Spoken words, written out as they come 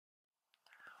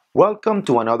Welcome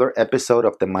to another episode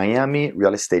of the Miami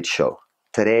Real Estate Show.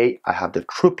 Today, I have the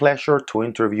true pleasure to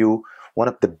interview one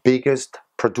of the biggest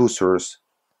producers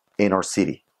in our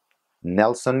city,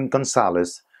 Nelson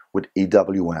Gonzalez with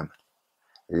EWM.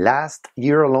 Last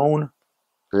year alone,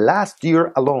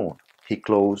 he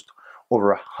closed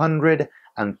over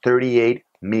 $138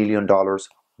 million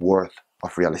worth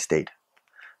of real estate.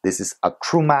 This is a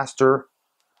true master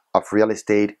of real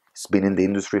estate. He's been in the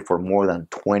industry for more than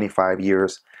 25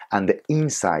 years, and the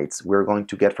insights we're going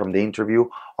to get from the interview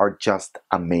are just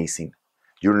amazing.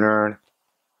 You learn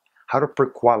how to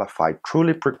pre-qualify,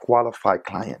 truly pre-qualify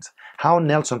clients, how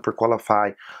Nelson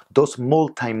pre-qualify those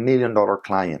multi-million-dollar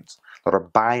clients that are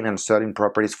buying and selling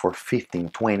properties for 15,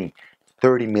 20,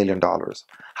 $30 million.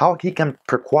 How he can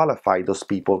pre-qualify those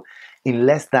people in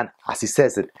less than, as he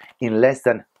says it, in less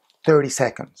than 30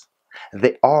 seconds.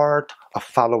 The art of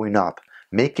following up,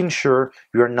 making sure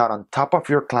you're not on top of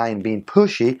your client being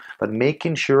pushy, but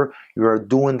making sure you are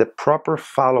doing the proper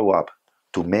follow-up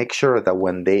to make sure that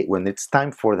when it's time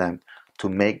for them to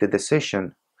make the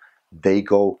decision, they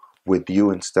go with you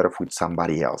instead of with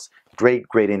somebody else. Great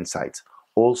insights.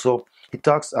 Also, he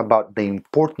talks about the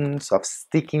importance of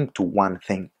sticking to one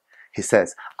thing. He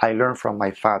says, I learned from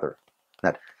my father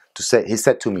that he said,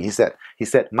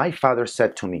 my father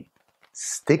said to me,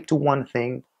 stick to one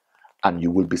thing and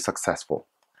you will be successful.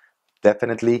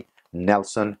 Definitely,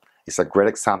 Nelson is a great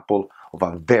example of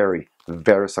a very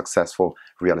successful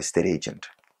real estate agent.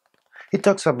 He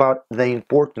talks about the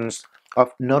importance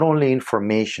of not only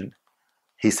information.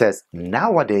 He says,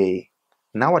 nowadays,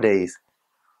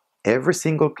 every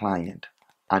single client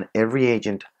and every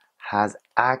agent has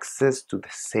access to the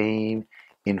same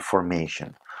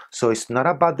information. So it's not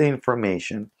about the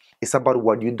information, it's about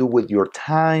what you do with your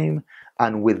time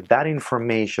and with that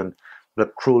information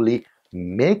that truly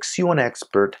makes you an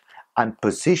expert and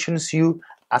positions you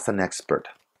as an expert.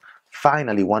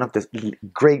 Finally, one of the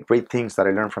great things that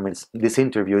I learned from this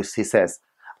interview is he says,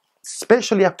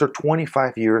 especially after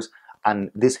 25 years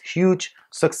and this huge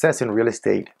success in real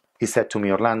estate, he said to me,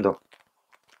 Orlando,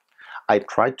 I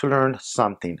try to learn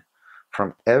something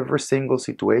from every single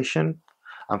situation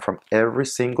and from every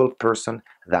single person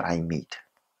that I meet.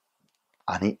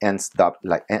 And he ends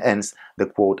the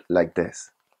quote like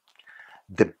this: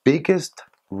 the biggest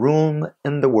room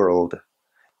in the world,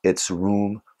 it's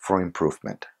room for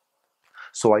improvement.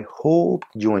 So I hope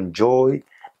you enjoy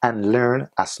and learn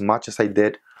as much as I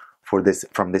did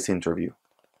from this interview.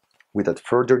 Without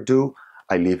further ado,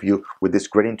 I leave you with this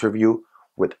great interview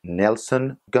with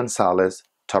Nelson Gonzalez,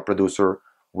 top producer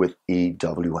with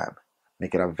EWM.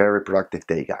 Make it a very productive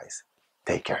day, guys.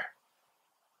 Take care.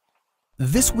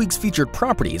 This week's featured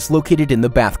property is located in the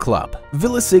Bath Club.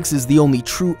 Villa 6 is the only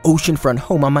true oceanfront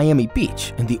home on Miami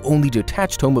Beach and the only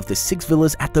detached home of the 6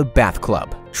 villas at the Bath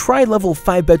Club. Tri-level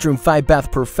 5-bedroom,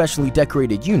 5-bath professionally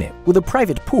decorated unit with a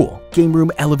private pool, game room,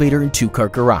 elevator, and 2-car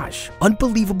garage.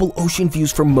 Unbelievable ocean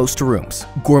views from most rooms.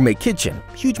 Gourmet kitchen,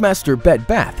 huge master bed,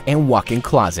 bath, and walk-in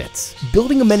closets.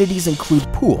 Building amenities include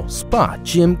pool, spa,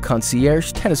 gym,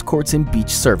 concierge, tennis courts, and beach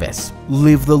service.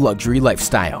 Live the luxury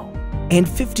lifestyle. And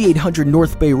 5800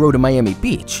 North Bay Road in Miami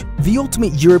Beach, the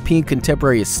ultimate European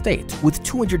contemporary estate with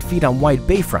 200 feet on wide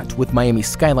bayfront with Miami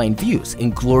skyline views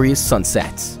and glorious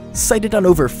sunsets. Sited on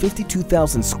over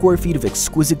 52,000 square feet of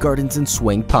exquisite gardens and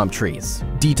swaying palm trees.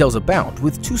 Details abound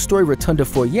with 2-story rotunda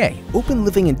foyer, open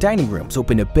living and dining rooms,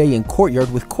 open a bay and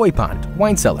courtyard with koi pond,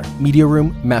 wine cellar, media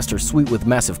room, master suite with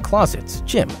massive closets,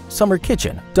 gym, summer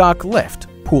kitchen, dock lift,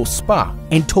 pool spa,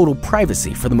 and total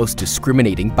privacy for the most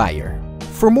discriminating buyer.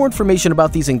 For more information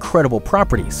about these incredible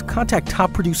properties, contact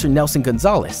top producer Nelson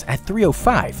Gonzalez at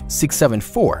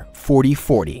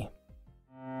 305-674-4040.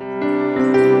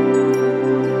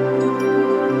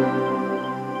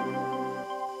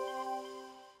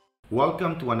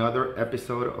 Welcome to another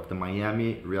episode of the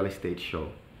Miami Real Estate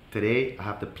Show. Today, I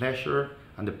have the pleasure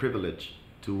and the privilege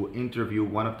to interview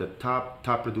one of the top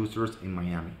producers in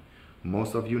Miami.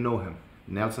 Most of you know him,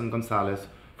 Nelson Gonzalez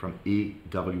from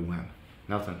EWM.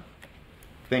 Nelson,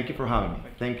 thank you for having me.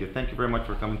 Thank you very much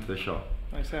for coming to the show.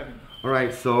 Nice having you. All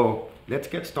right, so let's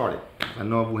get started. I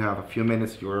know we have a few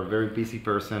minutes. You're a very busy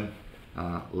person,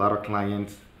 a lot of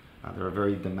clients. They're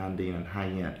very demanding and high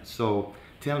end. So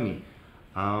tell me,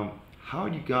 how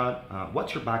you got,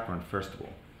 what's your background first of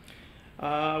all?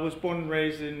 I was born and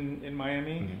raised in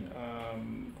Miami.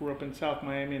 Grew up in South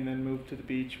Miami and then moved to the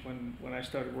beach when I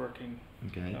started working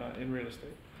in real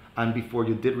estate. And before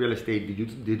you did real estate,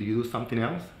 did you do something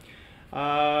else?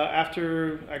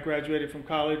 After I graduated from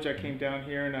college, I came down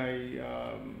here and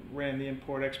I ran the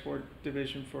import-export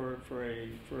division for a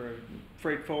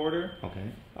freight forwarder.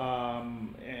 Okay.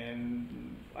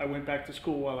 And I went back to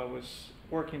school while I was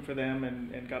working for them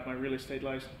and got my real estate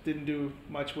license. Didn't do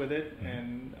much with it,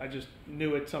 and I just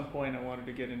knew at some point I wanted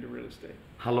to get into real estate.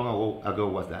 How long ago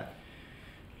was that?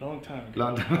 Long time ago.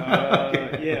 Long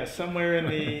time. Yeah, somewhere in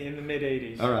the mid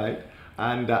 '80s. All right,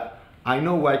 and I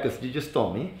know why, because you just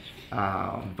told me.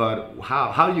 But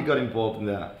how you got involved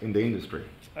in the industry?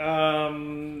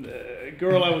 A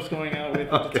girl I was going out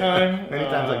with at the time.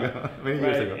 Many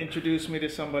years ago. Introduced me to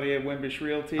somebody at Wimbish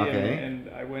Realty, and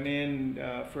I went in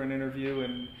for an interview,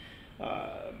 and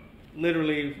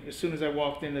literally as soon as I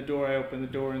walked in the door, I opened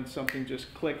the door and something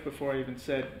just clicked before I even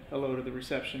said hello to the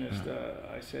receptionist.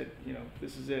 I said,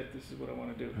 this is it. This is what I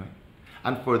want to do. Right.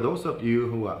 And for those of you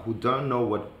who don't know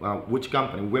which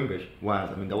company Wimbish was,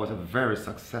 I mean, that was a very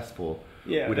successful,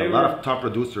 with a lot of top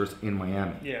producers in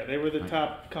Miami. Yeah, they were the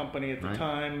top company at the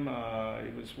time.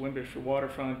 It was Wimbish for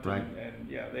Waterfront, and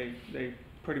yeah, they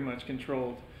pretty much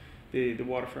controlled the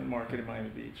waterfront market in Miami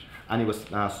Beach. And it was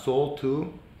sold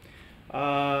to?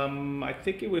 I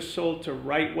think it was sold to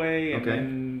Rightway, and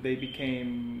then they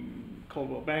became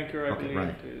Coldwell Banker, I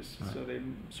believe. So they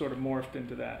sort of morphed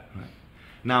into that. Right.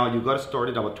 Now, you got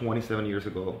started about 27 years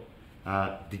ago.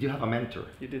 Did you have a mentor?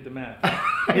 You did the math.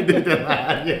 I did the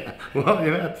math, yeah. Well,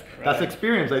 that's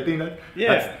experience. I think that.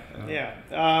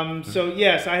 So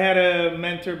yes, I had a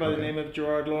mentor by the name of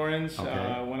Gerard Lawrence.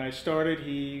 When I started,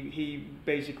 he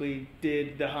basically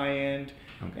did the high end,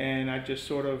 and I just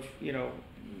sort of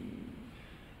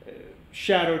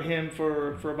shadowed him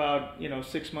for about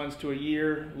 6 months to a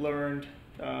year. Learned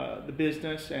the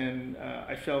business, and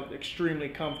I felt extremely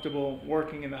comfortable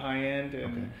working in the high end,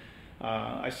 and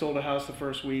I sold a house the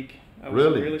first week I was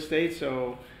in real estate.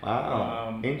 So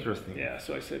interesting. Yeah,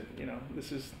 so I said,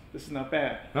 this is not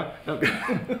bad.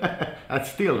 That's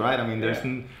still right. I mean, there's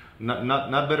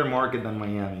not better market than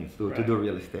Miami to do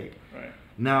real estate. Right.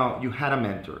 Now, you had a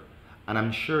mentor, and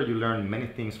I'm sure you learned many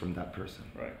things from that person.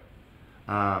 Right.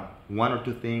 One or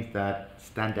two things that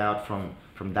stand out from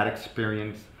that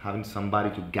experience, having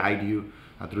somebody to guide you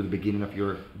through the beginning of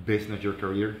your business, your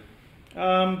career?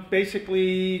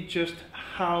 Basically, just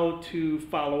how to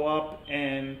follow up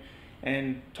and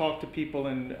talk to people,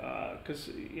 and because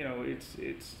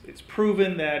it's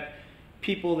proven that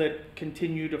people that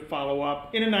continue to follow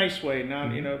up in a nice way, not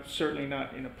certainly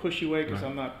not in a pushy way, because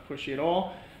I'm not pushy at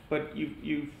all, but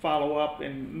you follow up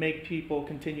and make people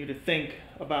continue to think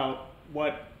about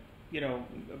what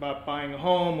about buying a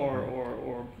home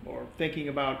or thinking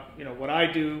about what I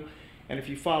do, and if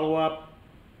you follow up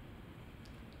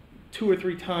 2 or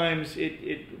 3 times,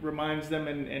 it reminds them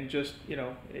and just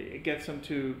it gets them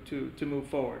to move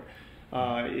forward.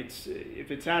 If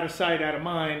it's out of sight, out of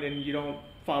mind, and you don't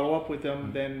follow up with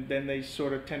them, then they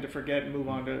sort of tend to forget and move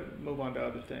on to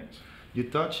other things. You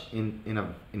touched in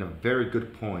a very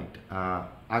good point.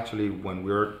 Actually, when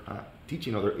we're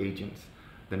teaching other agents,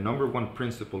 the number one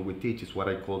principle we teach is what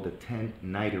I call the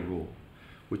 10-90 rule,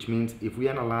 which means if we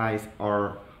analyze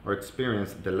our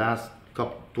experience the last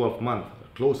 12 months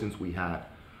closings we had,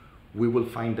 we will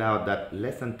find out that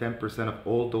less than 10% of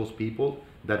all those people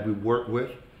that we work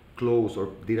with close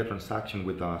or did a transaction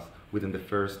with us within the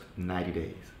first 90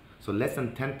 days. So less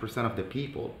than 10% of the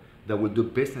people that will do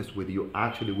business with you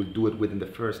actually will do it within the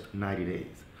first 90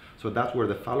 days. So that's where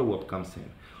the follow-up comes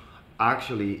in.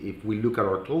 Actually, if we look at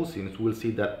our closings, we'll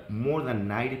see that more than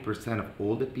 90% of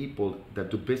all the people that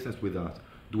do business with us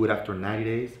do it after 90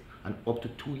 days and up to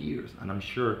 2 years. And I'm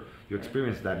sure you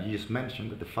experienced that. You just mentioned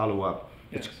that the follow-up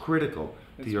is critical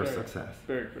to your success.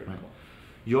 Very critical. Right?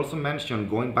 You also mentioned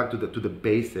going back to the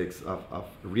basics of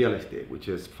real estate, which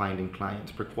is finding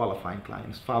clients, pre-qualifying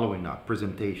clients, following up,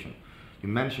 presentation. You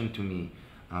mentioned to me,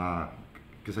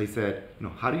 because I said,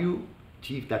 how do you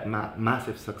achieve that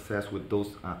massive success with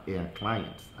those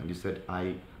clients? And you said,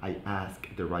 I ask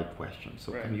the right questions.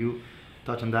 So can you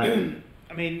touch on that?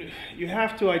 I mean, you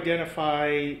have to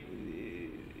identify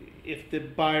if the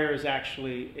buyer is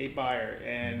actually a buyer.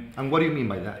 And what do you mean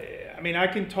by that? I mean, I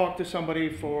can talk to somebody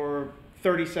for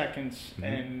 30 seconds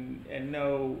and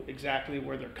know exactly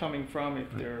where they're coming from,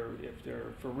 if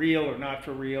they're for real or not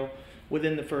for real,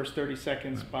 within the first 30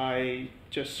 seconds by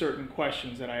just certain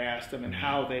questions that I ask them and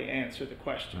how they answer the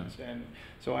questions. And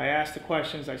so I ask the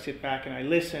questions, I sit back and I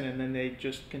listen, and then they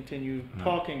just continue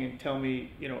talking and tell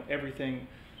me, everything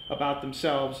about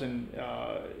themselves. And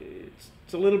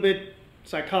it's a little bit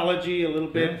psychology, a little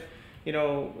bit,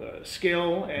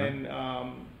 skill, and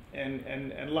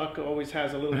luck always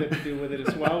has a little bit to do with it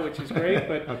as well, which is great.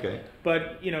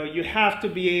 But you have to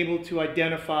be able to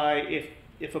identify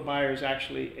if a buyer is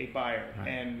actually a buyer,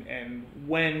 and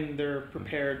when they're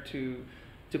prepared to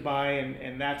buy,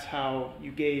 and that's how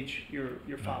you gauge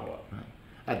your follow-up.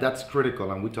 That's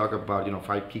critical, and we talk about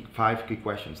five key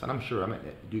questions, and I'm sure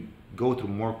you go through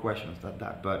more questions than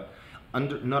that, but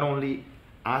not only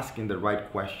asking the right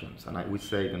questions, and I would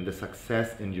say then the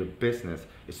success in your business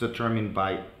is determined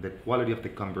by the quality of the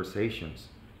conversations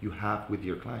you have with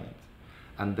your clients,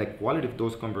 and the quality of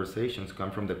those conversations come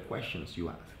from the questions you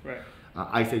ask. Right.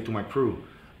 I say to my crew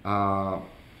that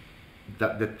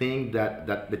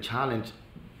the challenge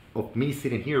of me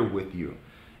sitting here with you,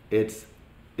 it's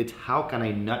how can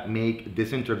I not make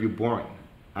this interview boring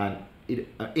and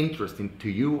interesting to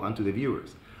you and to the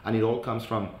viewers, and it all comes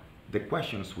from the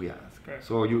questions we ask. Right.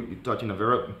 So you touch on a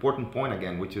very important point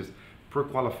again, which is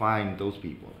pre-qualifying those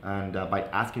people, and by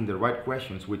asking the right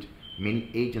questions, which many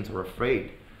agents are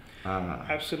afraid.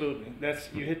 Absolutely,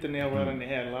 you hit the nail right on the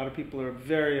head. A lot of people are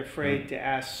very afraid to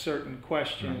ask certain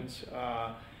questions,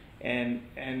 and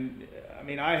I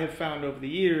mean, I have found over the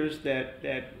years that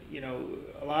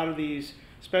a lot of these,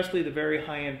 especially the very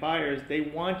high-end buyers, they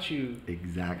want you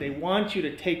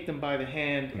to take them by the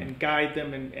hand and guide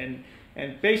them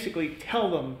and basically tell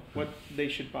them what they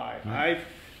should buy. I've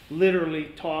literally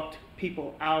talked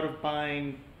people out of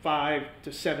buying $5 to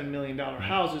 $7 million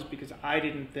houses because I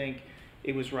didn't think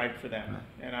it was right for them,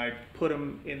 and I put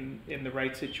them in the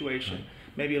right situation.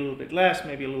 Maybe a little bit less,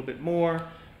 maybe a little bit more,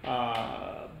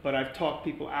 but I've talked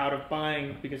people out of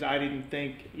buying because I didn't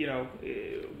think,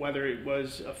 whether it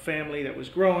was a family that was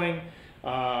growing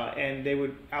and they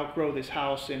would outgrow this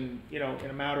house in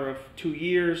a matter of 2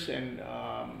 years, and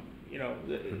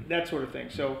that sort of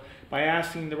thing. So by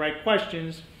asking the right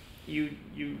questions, you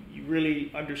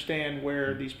really understand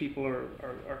where these people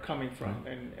are coming from,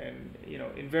 and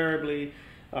invariably,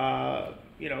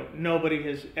 nobody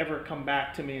has ever come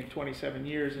back to me in 27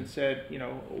 years and said,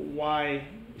 why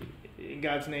in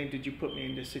God's name did you put me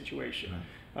in this situation?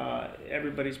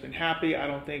 Everybody's been happy. I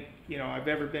don't think I've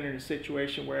ever been in a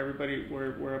situation where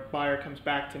where a buyer comes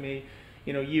back to me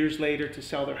years later to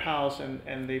sell their house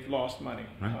and they've lost money.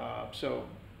 So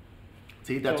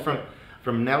see, that's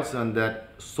from Nelson that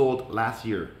sold last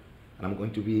year, and I'm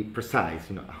going to be precise,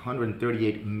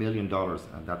 $138 million,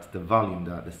 and that's the volume,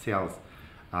 the sales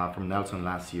from Nelson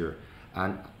last year,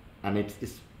 and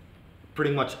it's pretty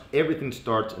much everything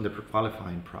starts in the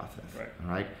pre-qualifying process,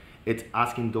 right? It's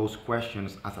asking those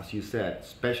questions, as you said,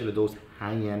 especially those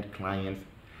high-end clients.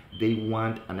 They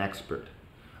want an expert.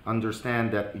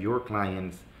 Understand that your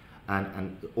clients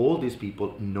and all these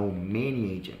people know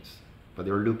many agents, but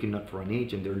they're looking not for an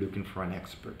agent, they're looking for an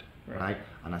expert, right?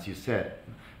 And as you said,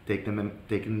 taking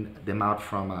them out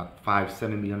from a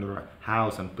 $5-7 million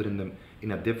house and putting them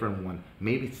in a different one,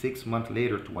 maybe 6 months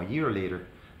later to a year later.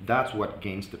 That's what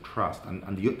gains the trust.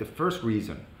 And the first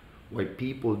reason why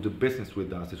people do business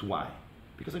with us is why?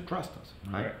 Because they trust us,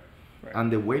 right?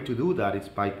 And the way to do that is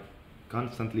by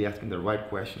constantly asking the right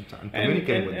questions and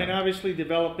communicating with them. And obviously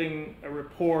developing a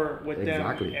rapport with them.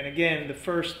 And again, the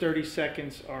first 30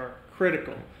 seconds are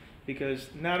critical, because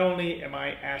not only am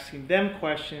I asking them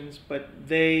questions, but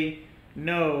they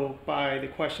know by the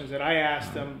questions that I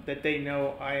ask them that they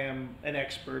know I am an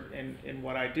expert in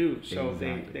what I do. So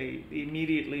they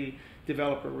immediately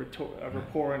develop a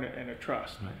rapport and a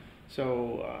trust.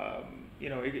 So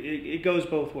it goes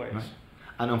both ways.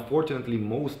 And unfortunately,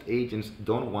 most agents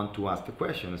don't want to ask the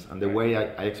questions. And the way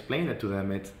I explain it to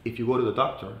them, it's if you go to the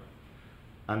doctor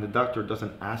and the doctor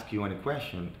doesn't ask you any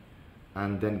question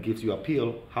and then gives you a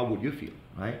pill, how would you feel,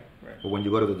 right? But when you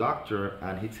go to the doctor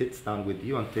and he sits down with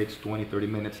you and takes 20-30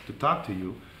 minutes to talk to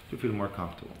you, you feel more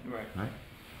comfortable, right?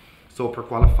 So for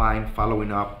qualifying,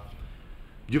 following up,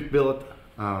 you've built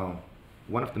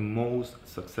one of the most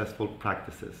successful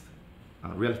practices,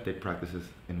 real estate practices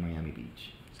in Miami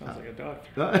Beach. Sounds like a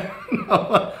doctor.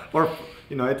 Or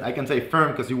I can say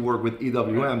firm because you work with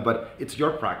EWM, but it's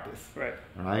your practice,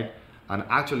 right? And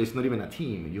actually, it's not even a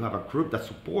team. You have a group that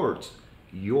supports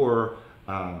your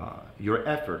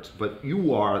efforts, but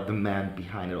you are the man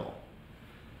behind it all.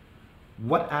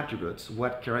 What attributes,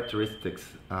 what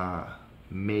characteristics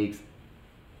makes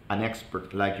an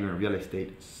expert like you in real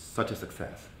estate such a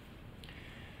success?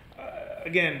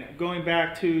 Again, going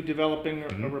back to developing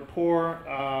a rapport,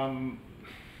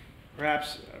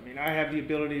 perhaps, I have the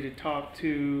ability to talk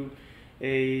to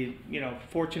a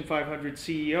Fortune 500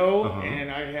 CEO,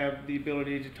 and I have the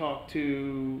ability to talk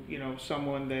to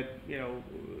someone that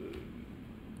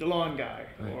the lawn guy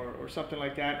or something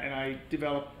like that, and I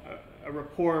develop a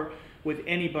rapport with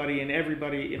anybody and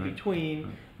everybody in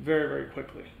between very, very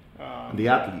quickly. The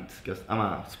athletes, because I'm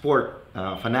a sport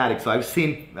fanatic, so I've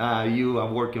seen you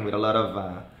working with a lot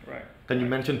of Can you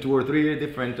mention 2 or 3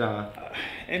 different?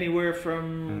 Anywhere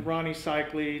from Ronnie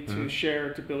Cycli to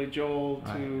Cher to Billy Joel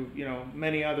to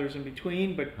many others in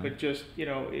between, but just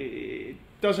it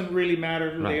doesn't really matter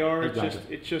who they are.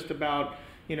 It's just about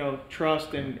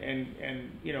trust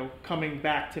and coming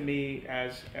back to me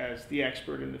as the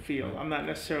expert in the field. I'm not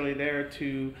necessarily there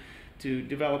to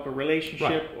develop a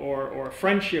relationship or a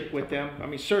friendship with them. I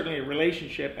mean, certainly a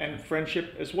relationship and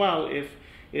friendship as well, if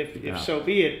so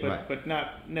be it, but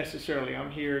not necessarily.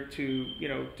 I'm here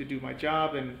to do my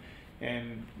job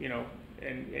and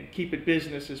keep it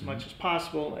business as much as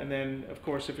possible. And then, of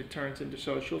course, if it turns into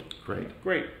social, great.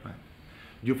 Right.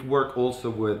 You've worked also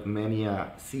with many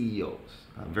CEOs,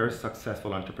 very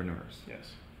successful entrepreneurs.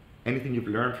 Yes. Anything you've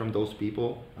learned from those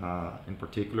people in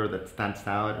particular that stands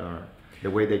out, or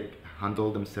the way they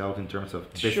handle themselves in terms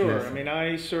of business? Sure. I mean,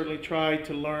 I certainly try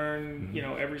to learn,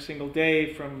 every single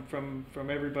day from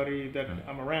everybody that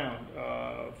I'm around,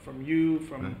 from you,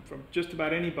 from just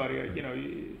about anybody.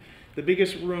 The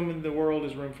biggest room in the world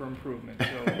is room for improvement.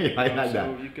 So,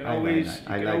 you can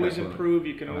always improve.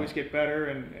 You can always get better,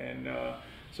 and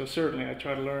so certainly I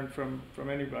try to learn from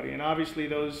anybody. And obviously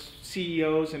those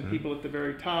CEOs and people at the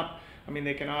very top, I mean,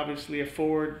 they can obviously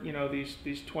afford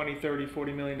these 20, 30,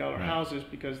 40 million dollar houses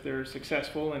because they're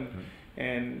successful,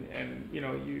 and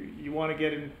you want to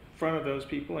get in front of those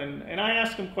people, and I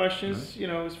ask them questions,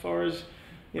 as far as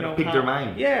pick their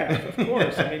mind. Yeah, of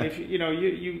course. I mean, if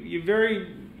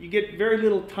you get very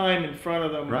little time in front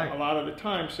of them a lot of the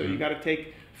time, so you got to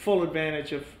take full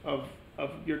advantage of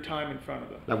your time in front of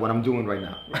them. Like what I'm doing right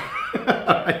now.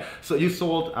 Right. So you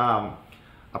sold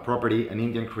a property in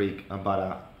Indian Creek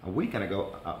about a weekend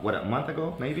ago, a month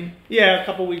ago, maybe? Yeah, a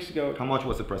couple weeks ago. How much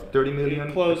was the price? 30 million?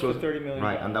 It closed for 30 million.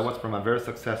 Right, and that was from a very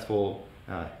successful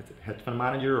hedge fund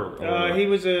manager? Or he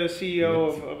was a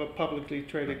CEO of a publicly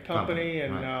traded company,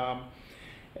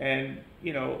 and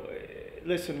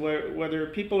listen, whether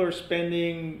people are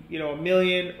spending $1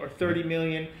 million or 30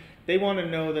 million, they want to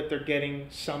know that they're getting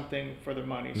something for their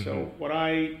money. So what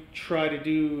I try to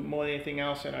do more than anything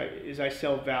else is I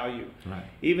sell value. Right.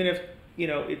 Even if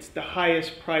it's the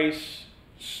highest price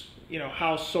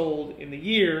house sold in the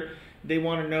year, they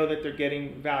want to know that they're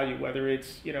getting value, whether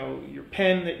it's your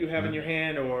pen that you have in your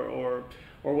hand or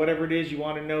whatever it is. You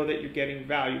want to know that you're getting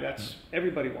value. That's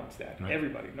everybody wants that.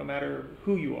 Everybody, no matter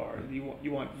who you are,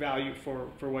 you want value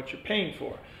for what you're paying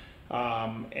for.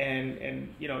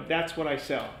 And that's what I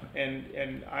sell,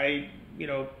 and I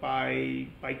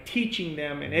by teaching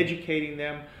them and educating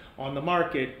them on the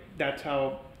market, that's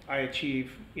how I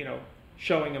achieve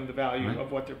showing them the value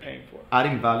of what they're paying for.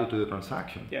 Adding value to the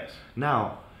transaction. Yes.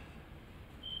 Now,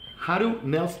 how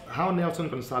Nelson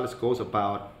Gonzalez goes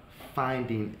about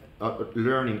finding,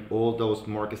 learning all those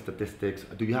market statistics?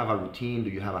 Do you have a routine?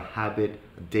 Do you have a habit,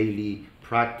 a daily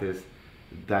practice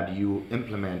that you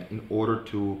implement in order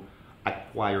to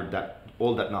acquire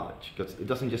all that knowledge? Because it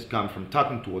doesn't just come from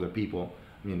talking to other people.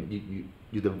 I mean,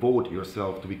 you devote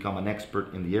yourself to become an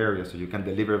expert in the area so you can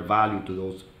deliver value to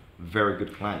those very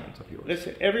good clients of yours.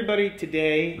 Listen, everybody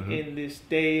today in this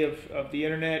day of the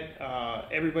internet,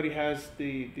 everybody has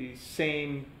the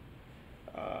same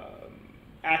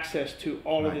access to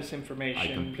all of this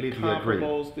information, the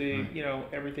comparables,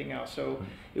 everything else. So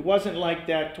it wasn't like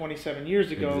that 27 years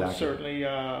ago. Exactly. Certainly,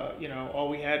 all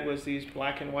we had was these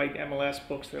black and white MLS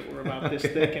books that were about this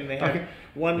thick, and they had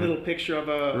one little picture of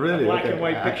a black and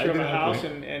white picture of a house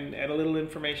and a little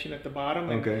information at the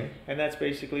bottom, and that's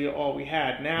basically all we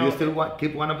had. Now, do you still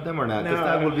keep one of them or not? No,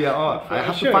 that would be I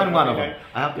have to find one of them.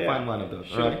 I have to find one of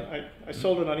those. Right? I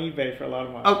sold it on eBay for a lot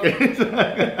of money. Okay.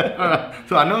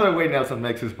 So another way Nelson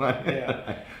makes his money.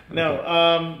 Yeah.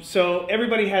 No. So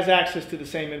everybody has access to the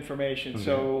same information.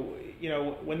 So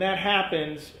when that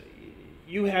happens,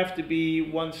 you have to be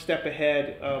one step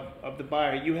ahead of the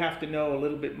buyer. You have to know a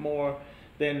little bit more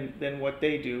than what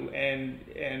they do. And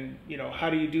how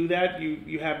do you do that?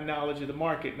 You have knowledge of the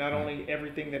market, not only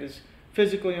everything that is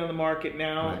physically on the market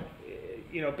now.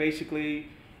 Basically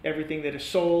everything that is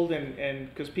sold, and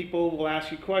because people will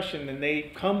ask you a question and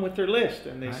they come with their list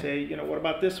and they say, what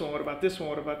about this one, what about this one,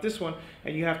 what about this one,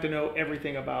 and you have to know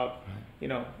everything about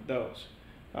those.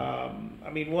 I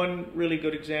mean, one really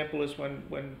good example is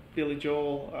when Billy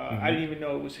Joel, I didn't even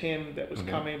know it was him that was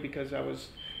coming because I was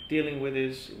dealing with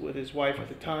his wife at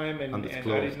the time, and I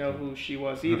didn't know who she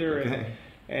was either.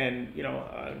 And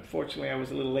unfortunately, I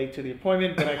was a little late to the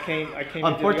appointment, but I came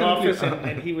into the office,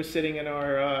 and he was sitting in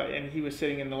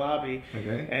the lobby.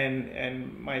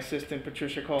 And my assistant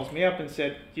Patricia calls me up and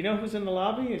said, "Do you know who's in the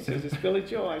lobby?" He says, "It's Billy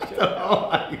Joel." I said, "Oh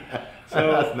my God."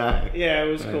 So that's nice. Yeah,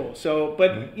 it was cool. So,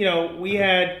 but we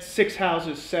had 6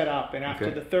 houses set up, and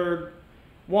after the third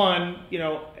one,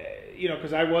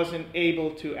 because I wasn't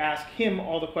able to ask him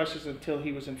all the questions until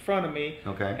he was in front of me.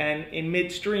 Okay. And in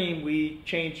midstream, we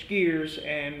changed gears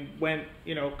and went,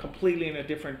 completely in a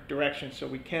different direction. So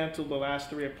we canceled the last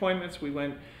 3 appointments. We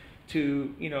went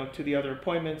to, to the other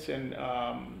appointments, and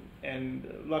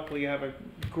luckily I have a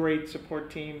great support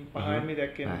team behind me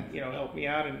that can, Nice. help me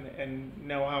out and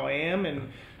know how I am.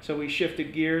 And so we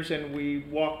shifted gears and we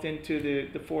walked into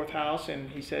the 4th house, and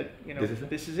he said,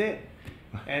 this is it.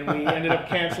 And we ended up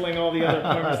canceling all the other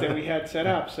appointments that we had set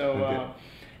up. So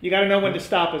you got to know when to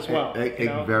stop as well.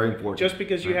 Very important. Just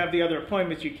because you have the other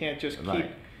appointments, you can't just keep,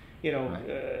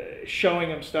 showing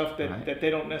them stuff that they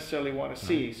don't necessarily want to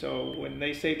see. So when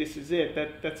they say this is it,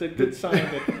 that's a good sign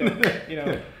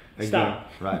that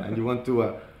stop. Right, and you want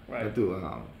to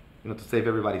to save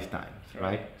everybody's time,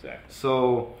 right? Exactly.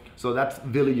 So that's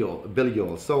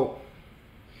Villiol. So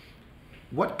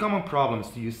what common problems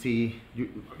do you see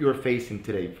you're facing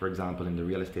today, for example, in the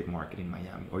real estate market in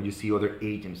Miami, or you see other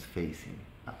agents facing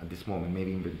at this moment?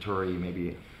 Maybe inventory,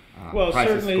 maybe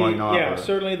prices going up. Yeah,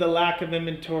 certainly the lack of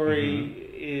inventory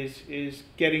is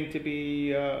getting to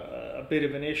be a bit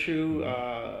of an issue.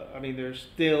 I mean, there's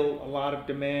still a lot of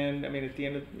demand. I mean, at the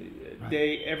end of the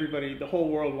day, everybody, the whole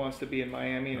world wants to be in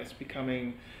Miami, and it's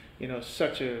becoming,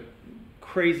 such a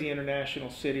crazy international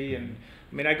city. And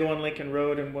I mean, I go on Lincoln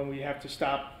Road, and when we have to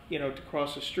stop, to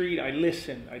cross the street, I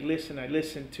listen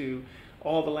to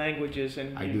all the languages,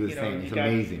 and I do the same. It's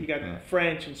amazing. You got Yeah.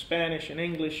 French and Spanish and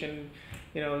English and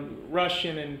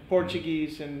Russian and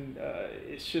Portuguese, and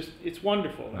it's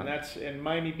wonderful. Right. And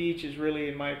Miami Beach is really,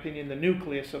 in my opinion, the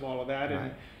nucleus of all of that,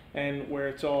 and where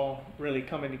it's all really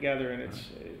coming together, and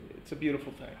it's a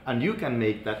beautiful thing. And you can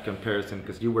make that comparison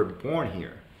because you were born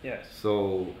here. Yes.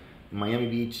 So Miami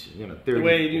Beach, 30, the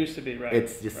way it used to be, right?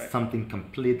 It's just something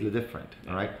completely different,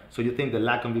 all right? So you think the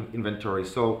lack of inventory.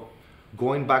 So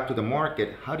going back to the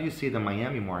market, how do you see the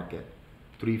Miami market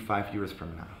 3-5 years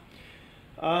from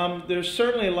now? There's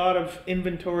certainly a lot of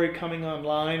inventory coming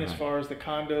online as far as the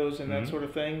condos and that sort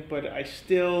of thing, but I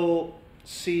still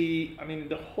see, I mean,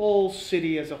 the whole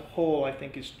city as a whole, I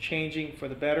think, is changing for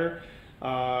the better.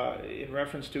 In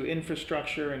reference to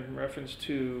infrastructure, in reference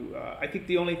to, I think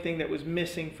the only thing that was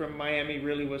missing from Miami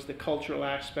really was the cultural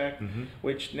aspect,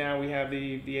 which now we have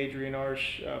the Adrian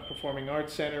Arsh Performing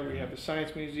Arts Center, we have the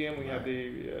Science Museum, we have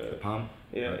the PAM.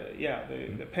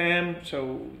 the PAM.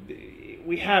 So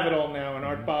we have it all now, and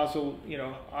Art Basel,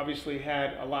 obviously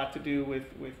had a lot to do with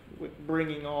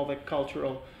bringing all the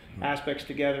cultural aspects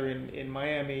together in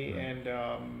Miami, and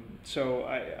so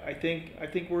I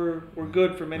think we're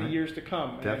good for many years to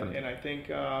come. Definitely. And I think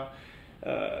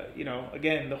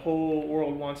again, the whole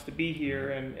world wants to be here,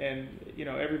 and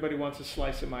everybody wants a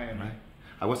slice of Miami. Right.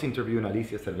 I was interviewing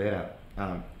Alicia Cervera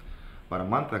about a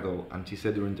month ago, and she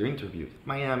said during the interview,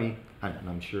 Miami, and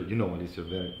I'm sure you know Alicia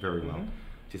very well.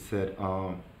 She said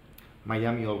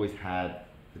Miami always had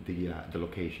the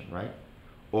location, right?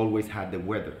 Always had the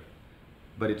weather.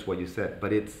 But it's what you said,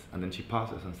 and then she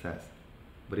pauses and says,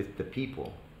 but it's the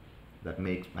people that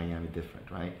makes Miami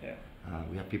different, right? Yeah.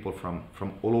 We have people from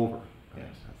all over, right?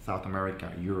 South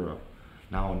America, Europe.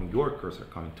 Now New Yorkers are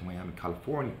coming to Miami,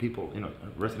 California, people,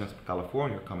 residents of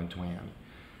California are coming to Miami.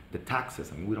 The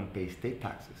taxes, I mean, we don't pay state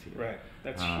taxes here. Right,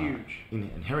 that's huge.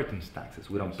 Inheritance taxes,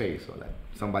 we don't pay. So like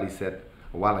somebody said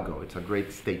a while ago, it's a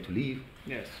great state to live.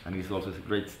 Yes. And it's also a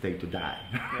great state to die.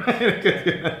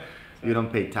 Yes. You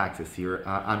don't pay taxes here,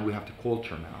 and we have the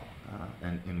culture now,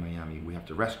 and in Miami we have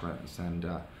the restaurants, and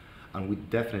we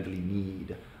definitely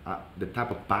need the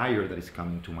type of buyer that is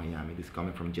coming to Miami. This is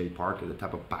coming from Jay Parker. The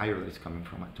type of buyer that is coming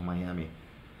to Miami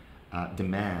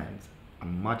demands a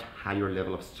much higher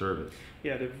level of service.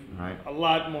 Yeah, there's a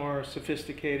lot more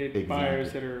sophisticated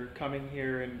buyers that are coming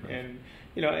here, and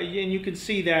you can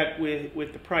see that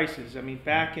with the prices. I mean,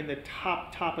 back in the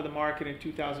top of the market in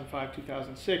 2005,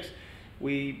 2006,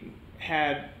 we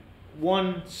had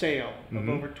one sale of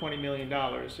over $20 million,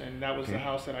 and that was the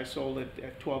house that I sold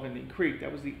at 12 Indian Creek.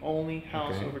 That was the only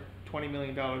house over $20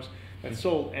 million that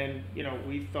sold, and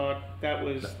we thought that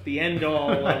was the end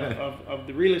all of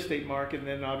the real estate market. And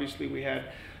then obviously we had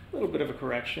a little bit of a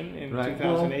correction in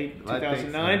 2008,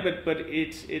 2009, but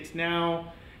it's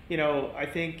now, I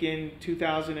think in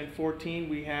 2014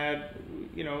 we had,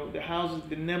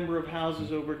 the number of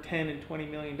houses over 10 and $20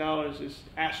 million is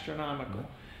astronomical.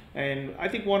 And I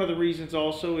think one of the reasons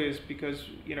also is because,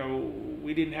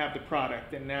 we didn't have the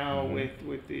product, and now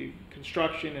with the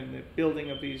construction and the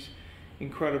building of these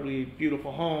incredibly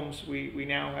beautiful homes, we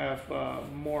now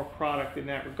have more product in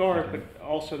that regard, but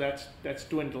also that's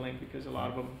dwindling because a lot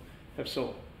of them have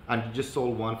sold. And you just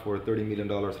sold one for $30 million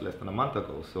less than a month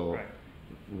ago, so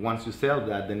once you sell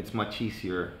that, then it's much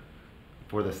easier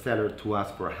for the seller to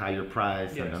ask for a higher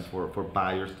price, Yes. and then for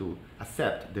buyers to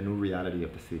accept the new reality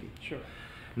of the city. Sure.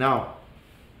 Now,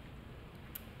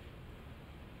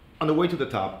 on the way to the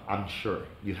top, I'm sure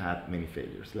you had many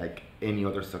failures, like any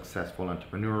other successful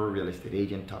entrepreneur, real estate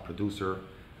agent, top producer,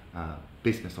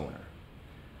 business owner.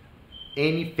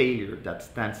 Any failure that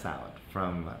stands out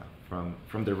from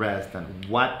the rest, and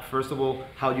what, first of all,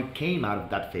 how you came out of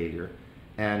that failure,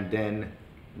 and then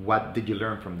what did you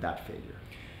learn from that failure?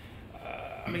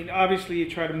 I mean, obviously, you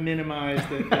try to minimize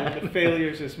the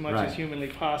failures as much Right. as humanly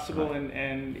possible, Right.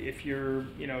 and if you're,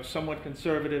 you know, somewhat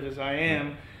conservative as I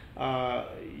am,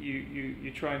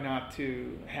 you try not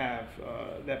to have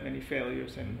that many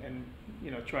failures, and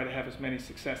you know, try to have as many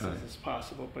successes Right. as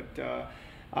possible. But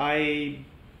I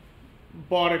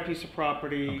bought a piece of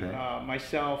property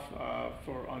myself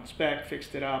on spec,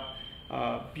 fixed it up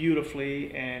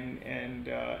beautifully, and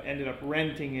ended up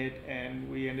renting it, and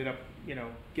we ended up, you know,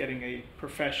 getting a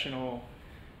professional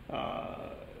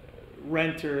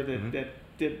renter that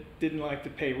didn't like to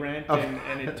pay rent,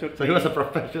 and it took so me, he was a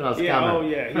professional scammer. yeah, oh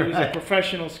yeah, he was a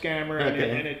professional scammer,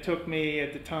 Okay. and it took me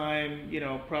at the time, you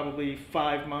know, probably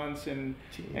 5 months and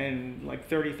like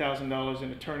 $30,000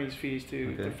 in attorney's fees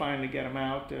to finally get him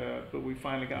out. But we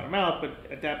finally got him out. But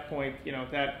at that point, you know,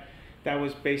 that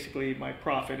was basically my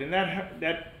profit, and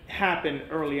that happened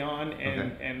early on,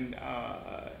 and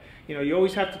you know, you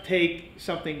always have to take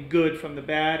something good from the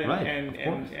bad,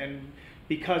 and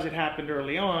because it happened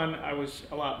early on, I was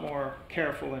a lot more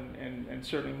careful and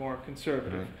certainly more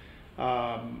conservative,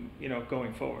 you know,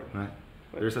 going forward. Right.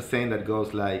 But There's a saying that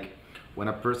goes like, when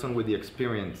a person with the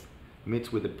experience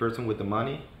meets with the person with the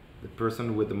money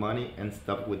ends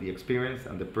up with the experience,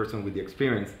 and the person with the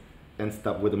experience ends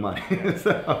up with the money.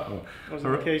 So,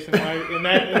 wasn't the case in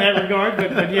that regard,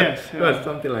 but yes.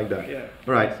 Something like that. Yeah.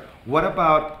 All right. What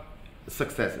about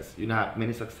successes? You have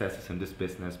many successes in this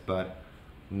business, but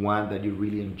one that you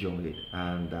really enjoyed,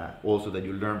 and also that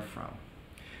you learned from?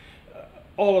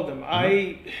 All of them.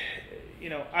 I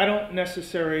don't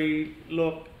necessarily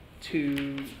look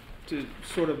to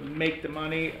sort of make the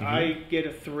money. I get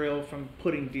a thrill from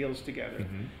putting deals together,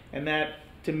 and that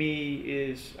to me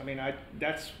is, I mean,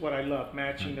 that's what I love,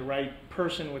 matching the right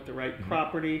person with the right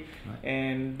property,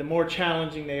 and the more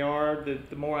challenging they are,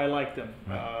 the more I like them.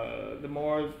 The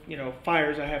more, you know,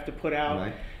 fires I have to put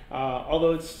out.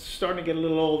 Although it's starting to get a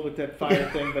little old with that fire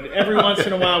thing, but every once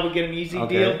in a while we get an easy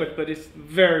deal, but it's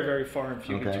very, very far and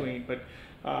few between. But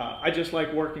I just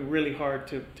like working really hard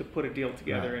to put a deal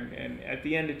together, and at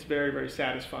the end it's very, very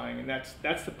satisfying, and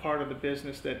that's the part of the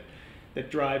business that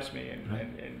drives me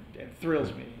and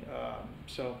thrills me.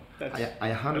 So that's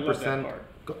I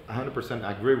 100%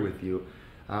 agree with you.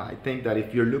 I think that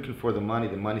if you're looking for the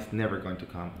money's never going to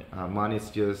come. Money is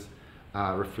just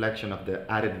a reflection of the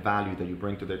added value that you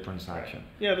bring to the transaction.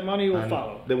 Yeah, the money will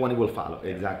follow. The money will follow,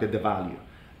 exactly, the value.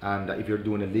 And if you're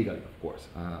doing it legally, of course,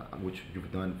 which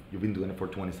you've been doing it for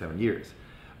 27 years.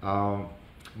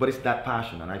 But it's that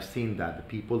passion, and I've seen that the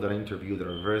people that I interview that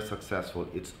are very successful,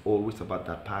 it's always about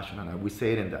that passion. And we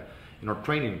say it in our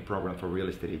training program for real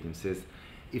estate agents is,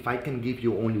 if I can give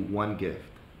you only one gift,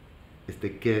 it's the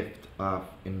gift of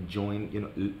enjoying, you know,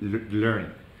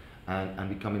 learning and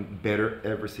becoming better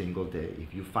every single day.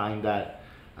 If you find that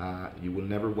you will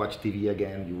never watch TV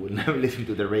again, you will never listen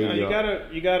to the radio. No,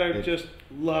 you gotta just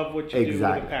love what you do with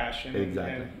a passion.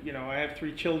 Exactly. And you know, I have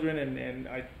 3 children, and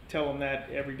I tell them that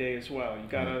every day as well. You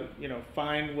gotta, you know,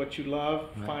 find what you love,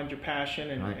 find your passion,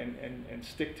 and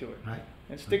stick to it.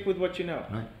 And stick with what you know.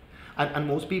 And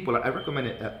most people, I recommend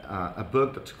a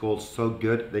book that's called So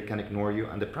Good They Can Ignore You.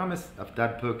 And the premise of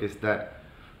that book is that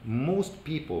most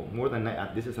people, more than,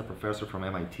 this is a professor from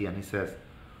MIT, and he says,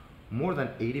 more than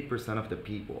 80% of the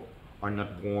people are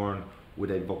not born with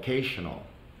a vocational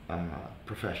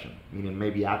profession, meaning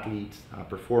maybe athletes,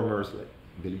 performers like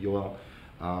Billy Joel,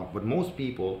 but most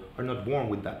people are not born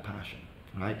with that passion,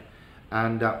 right?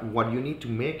 And what you need to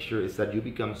make sure is that you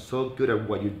become so good at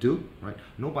what you do, right?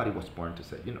 Nobody was born to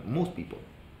say, you know, most people,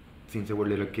 since they were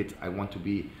little kids, I want to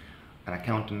be an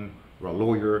accountant or a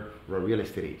lawyer or a real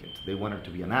estate agent. They wanted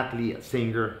to be an athlete, a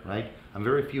singer, right? And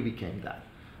very few became that.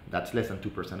 That's less than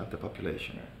 2% of the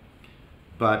population.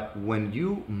 But when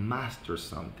you master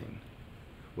something,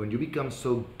 when you become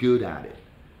so good at it,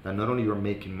 that not only you're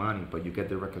making money, but you get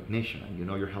the recognition and you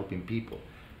know you're helping people,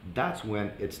 that's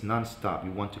when it's non-stop.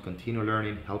 You want to continue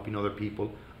learning, helping other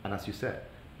people, and as you said,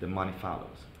 the money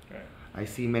follows. I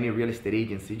see many real estate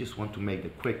agents, they just want to make the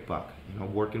quick buck, you know,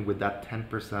 working with that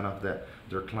 10% of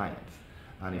their clients.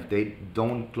 And if they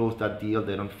don't close that deal,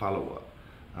 they don't follow up.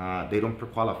 They don't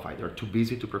pre-qualify. They're too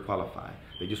busy to pre-qualify.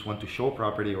 They just want to show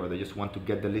property, or they just want to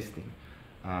get the listing.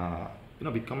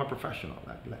 Become a professional,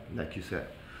 like you said.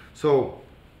 So,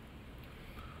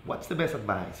 what's the best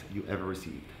advice you ever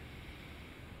received?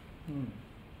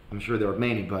 I'm sure there are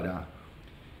many, but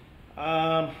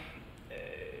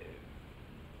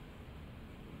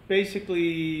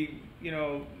basically,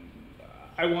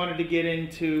 I wanted to get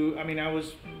into, I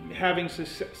was having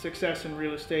success in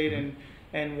real estate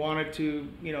and wanted to,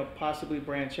 possibly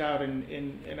branch out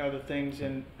in other things.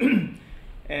 And,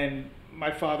 and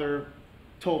my father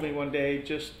told me one day,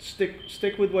 just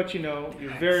stick with what you know.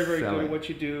 You're very, very good at what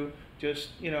you do. Just,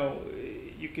 you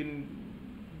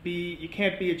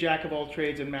can't be a jack of all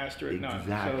trades and master at none.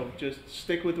 Exactly. So just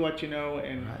stick with what you know,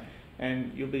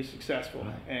 and you'll be successful.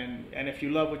 And if you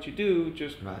love what you do,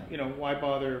 just why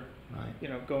bother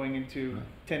going into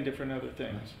 10 different other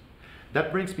things.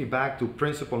 That brings me back to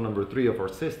principle number 3 of our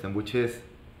system, which is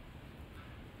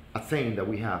a saying that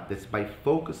we have. That's by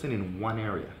focusing in one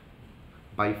area.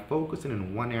 By focusing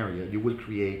in one area, you will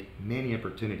create many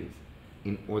opportunities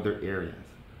in other areas.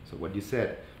 So what you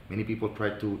said, many people try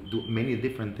to do many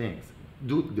different things.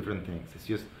 It's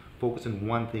just focus on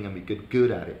one thing and be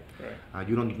good at it. Right.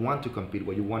 You don't want to compete.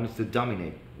 What you want is to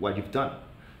dominate what you've done.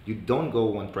 You don't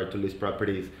go and try to list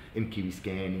properties in Key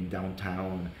Biscayne, in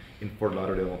downtown, in Fort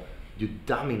Lauderdale. You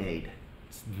dominate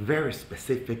a very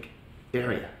specific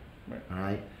area, all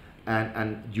right?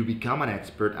 And you become an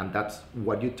expert, and that's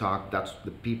what you talk. That's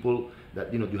the people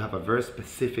that you have a very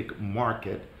specific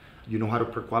market. You know how to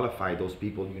pre-qualify those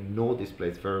people. You know this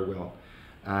place very well,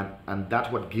 and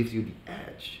that's what gives you the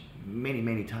edge.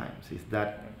 Many times is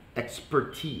that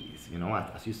expertise.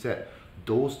 As you said,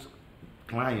 those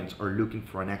clients are looking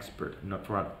for an expert, not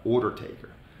for an order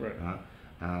taker. Right.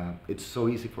 It's so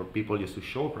easy for people just to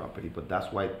show property, but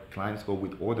that's why clients go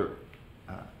with other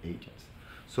agents.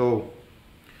 So,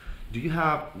 do you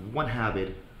have one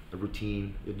habit, a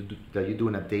routine that you do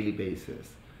on a daily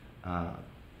basis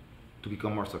to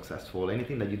become more successful?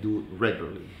 Anything that you do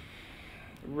regularly?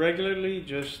 Regularly,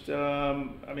 just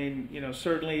certainly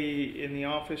in the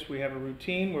office we have a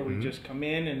routine where we just come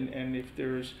in, and if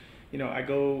there's, I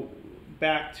go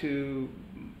back to,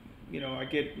 I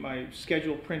get my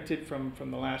schedule printed from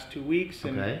the last 2 weeks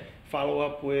and follow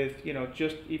up with,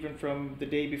 just even from the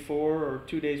day before or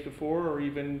 2 days before or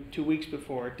even 2 weeks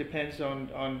before. It depends on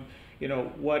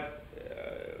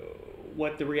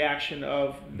what the reaction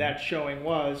of that showing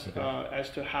was as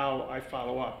to how I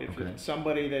follow up. If it's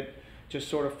somebody that just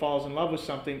sort of falls in love with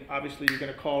something, obviously you're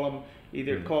going to call them,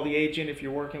 either call the agent if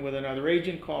you're working with another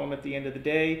agent, call them at the end of the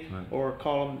day, or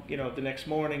call them the next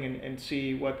morning and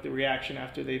see what the reaction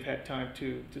after they've had time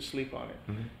to sleep on it.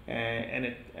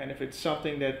 And if it's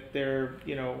something that they're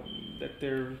that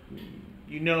they're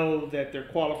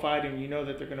qualified and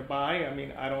that they're going to buy,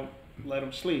 I don't let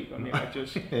them sleep. I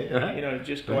just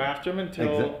just go after them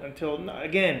until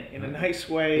again, in a nice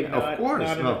way, not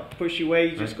in a pushy way.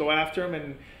 You just go after them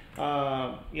and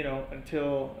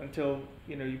until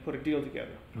you put a deal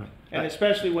together. And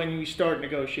especially when you start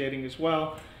negotiating as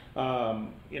well,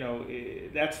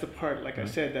 that's the part, like I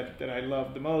said, that I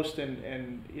love the most,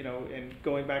 and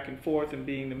going back and forth and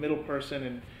being the middle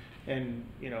person, and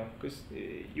because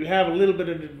you have a little bit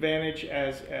of an advantage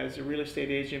as a real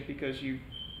estate agent, because you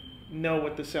know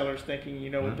what the seller's thinking,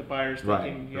 what the buyer's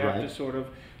thinking. You have to sort of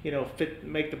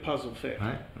make the puzzle fit.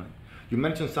 You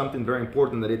mentioned something very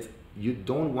important, that you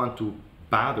don't want to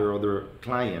bother other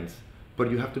clients, but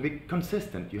you have to be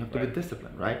consistent. You have to be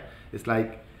disciplined, right? It's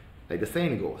like the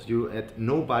saying goes,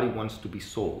 nobody wants to be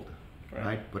sold,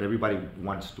 right? But everybody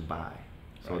wants to buy.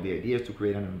 So the idea is to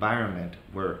create an environment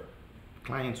where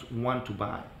clients want to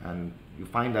buy, and you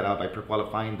find that out by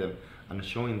pre-qualifying them and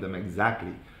showing them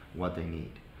exactly what they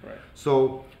need.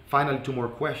 So finally, 2 more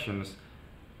questions.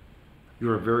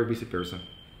 You're a very busy person,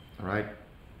 all right?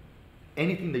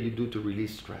 Anything that you do to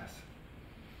release stress?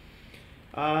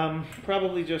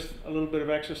 Probably just a little bit of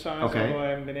exercise, although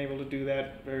I haven't been able to do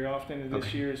that very often. And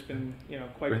this year has been,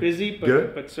 quite busy,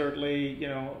 but certainly,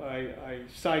 I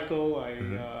cycle, I,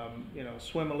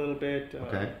 swim a little bit,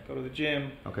 go to the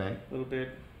gym a little bit.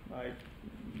 I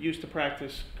used to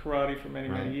practice karate for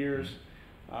many years.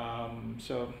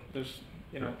 So there's,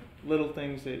 little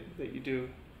things that you do.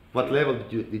 What level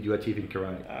did you achieve in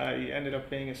karate? I ended up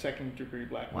being a 2nd degree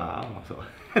black belt. Wow, so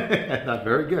that's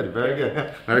very good, very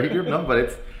good. No, but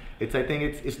it's I think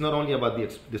it's not only about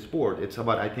the sport. It's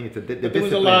about, I think it's the discipline. There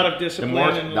was a lot of discipline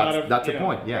and a lot of. That's the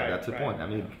point. Yeah, that's the point.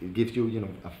 It gives you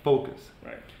a focus.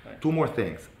 Right. 2 more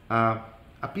things. A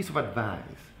piece of advice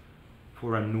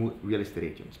for a new real estate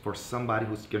agent, for somebody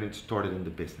who's getting started in the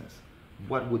business.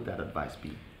 What would that advice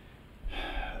be?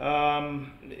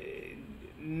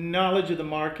 Knowledge of the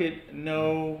market,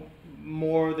 know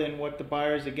more than what the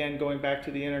buyers, again, going back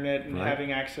to the internet and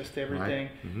having access to everything.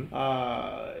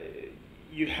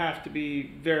 You have to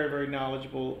be very, very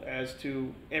knowledgeable as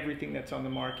to everything that's on the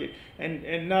market,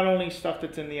 and not only stuff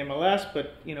that's in the MLS,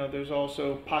 but there's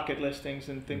also pocket listings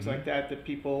and things like that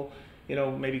people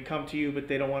maybe come to you, but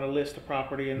they don't want to list the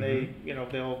property, and they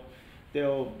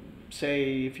they'll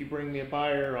say, if you bring me a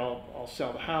buyer, I'll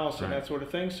sell the house and that sort of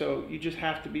thing. So you just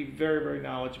have to be very, very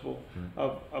knowledgeable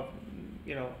of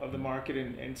the market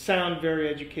and sound very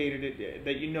educated,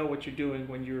 that you know what you're doing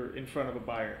when you're in front of a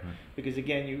buyer. Because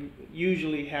again, you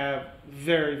usually have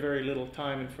very, very little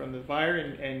time in front of the buyer,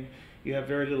 and you have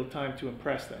very little time to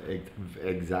impress them.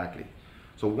 Exactly.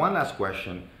 So one last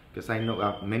question, because I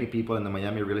know many people in the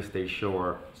Miami real estate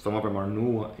show some of them are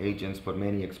new agents, but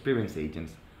many experienced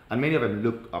agents, and many of them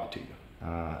look up to you.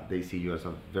 They see you as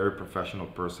a very professional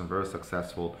person, very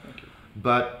successful. Thank you.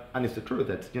 And it's the truth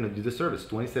that you deserve it.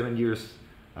 27 years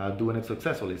doing it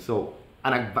successfully. So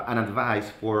an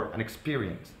advice for an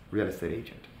experienced real estate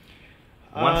agent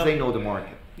once they know the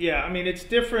market. Yeah, I mean, it's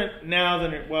different now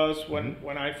than it was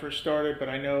when I first started, but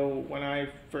I know when I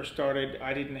first started,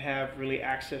 I didn't have really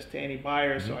access to any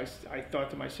buyers. So I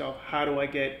thought to myself, how do I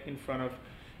get in front of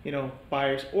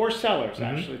buyers or sellers,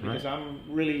 actually, because I'm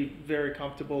really very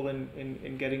comfortable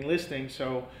in getting listings.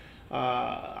 So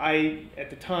at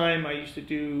the time, I used to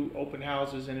do open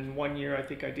houses, and in 1 year, I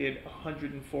think I did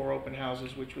 104 open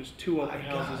houses, which was 2 open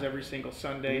houses every single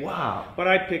Sunday. Wow! But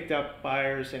I picked up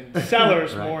buyers and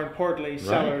sellers, more importantly,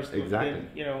 sellers,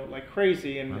 like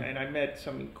crazy, and I met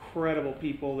some incredible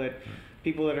people that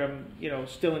I'm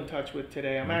still in touch with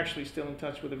today. I'm actually still in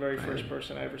touch with the very first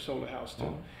person I ever sold a house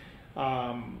to.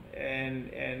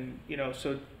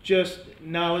 So just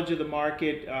knowledge of the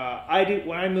market.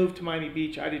 When I moved to Miami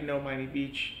Beach, I didn't know Miami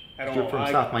Beach at all. You're from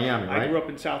South Miami, right? I grew up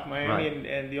in South Miami,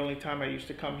 and the only time I used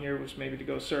to come here was maybe to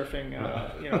go surfing,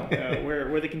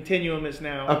 where the Continuum is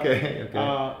now. Okay.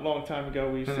 A long time ago,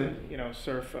 we used to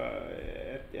surf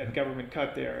at Government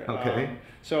Cut there.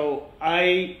 So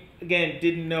I, again,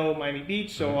 didn't know Miami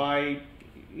Beach, so I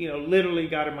literally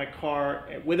got in my car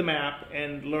with a map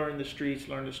and learned the streets,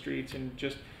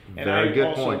 and I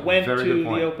also went to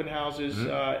the open houses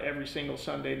every single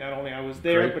Sunday. Not only I was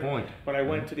there, but I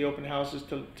went to the open houses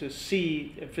to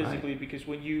see it physically, because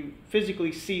when you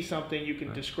physically see something, you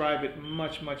can describe it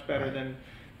much, much better than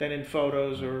in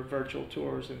photos or virtual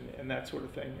tours and that sort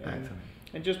of thing.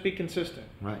 And just be consistent.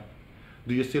 Right.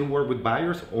 Do you still work with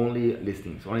buyers, only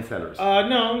listings, only sellers?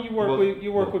 No,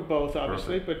 you work with both,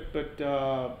 obviously,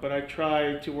 but I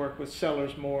try to work with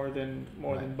sellers more than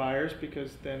buyers,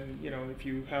 because then if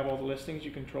you have all the listings, you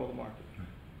control the market.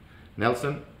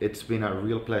 Nelson, it's been a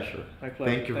real pleasure. My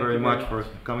pleasure. Thank you very much for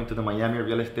coming to the Miami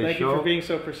Real Estate Thank Show. you for being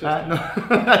so persistent.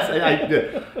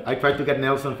 I tried to get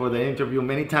Nelson for the interview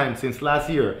many times since last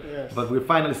year, but we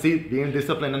finally being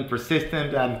disciplined and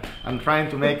persistent and trying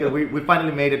to make it. We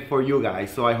finally made it for you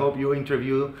guys. So I hope you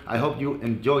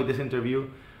enjoyed this interview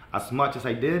as much as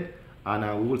I did,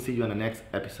 and we will see you in the next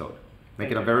episode. Make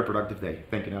it a very productive day.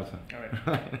 Thank you, Nelson. All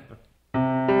right.